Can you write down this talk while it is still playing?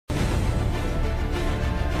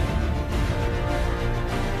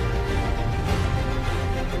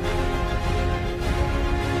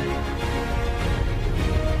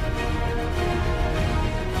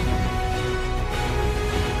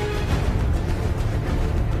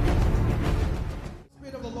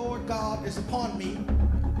is upon me,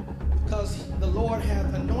 because the Lord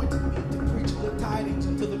hath anointed me to preach good tidings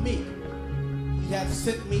unto the meek. He hath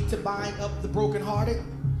sent me to bind up the brokenhearted,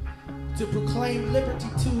 to proclaim liberty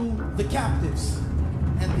to the captives,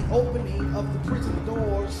 and the opening of the prison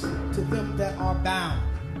doors to them that are bound.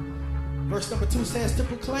 Verse number 2 says, to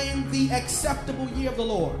proclaim the acceptable year of the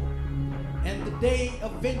Lord, and the day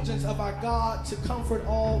of vengeance of our God, to comfort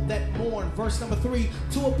all that mourn. Verse number 3,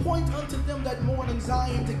 to appoint unto them that mourn in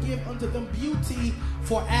Zion, to give unto them beauty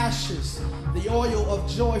for ashes, the oil of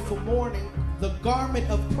joy for mourning, the garment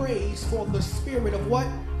of praise for the spirit of what?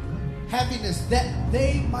 Heaviness, that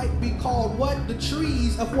they might be called what? The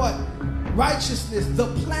trees of what? Righteousness, the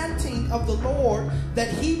planting of the Lord, that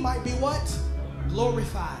he might be what?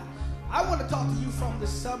 Glorified. I want to talk to you from the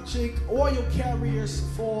subject, oil carriers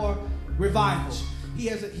for revival. He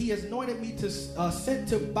has anointed me to sent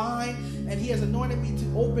to bind, and he has anointed me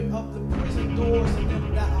to open up the prison doors to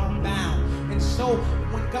them that are bound. And so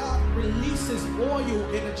when God releases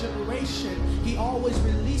oil in a generation, he always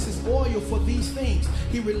releases oil for these things.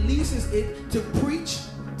 He releases it to preach,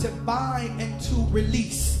 to bind, and to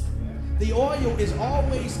release. The oil is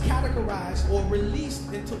always categorized or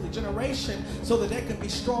released into the generation so that there can be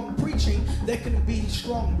strong preaching, there can be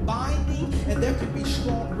strong binding, and there can be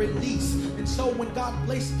strong release. And so when God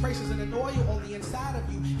places an oil on the inside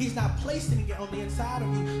of you, he's not placing it on the inside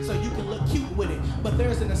of you so you can look cute with it. But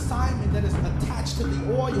there's an assignment that is attached to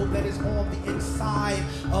the oil that is on the inside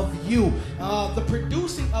of you. The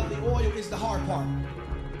producing of the oil is the hard part.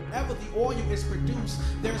 Whenever the oil is produced,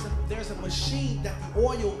 there's a machine that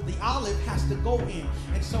the olive has to go in.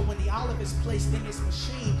 And so when the olive is placed in this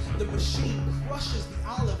machine, the machine crushes the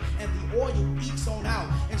olive and the oil eats on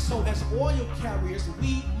out. And so as oil carriers,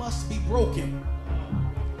 we must be broken.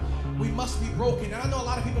 We must be broken. And I know a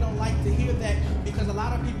lot of people don't like to hear that, because a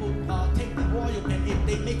lot of people take the oil and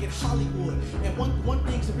they make it Hollywood. And one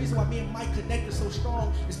thing, the reason why me and Mike connected so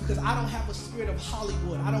strong is because I don't have a spirit of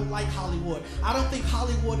Hollywood. I don't like Hollywood. I don't think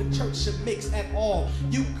Hollywood and church should mix at all.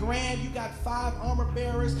 You grand, you got 5 armor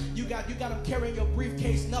bearers, you got them carrying your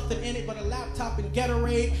briefcase, nothing in it but a laptop and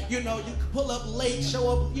Gatorade. You know, you can pull up late, show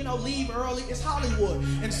up, leave early. It's Hollywood.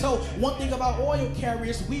 And so one thing about oil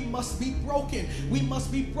carriers, we must be broken. We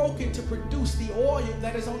must be broken to produce the oil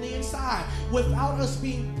that is on the inside. Without us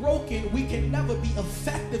being broken, we can never be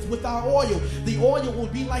effective with our oil. The oil will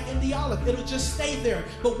be like in the olive. It'll just stay there.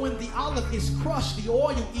 But when the olive is crushed, the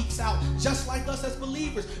oil ekes out. Just like us as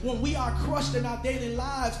believers. When we are crushed in our daily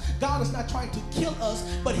lives, God is not trying to kill us,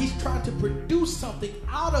 but he's trying to produce something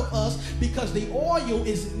out of us, because the oil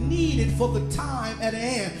is needed for the time at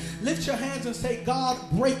hand. Lift your hands and say, God,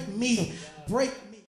 break me. Break me.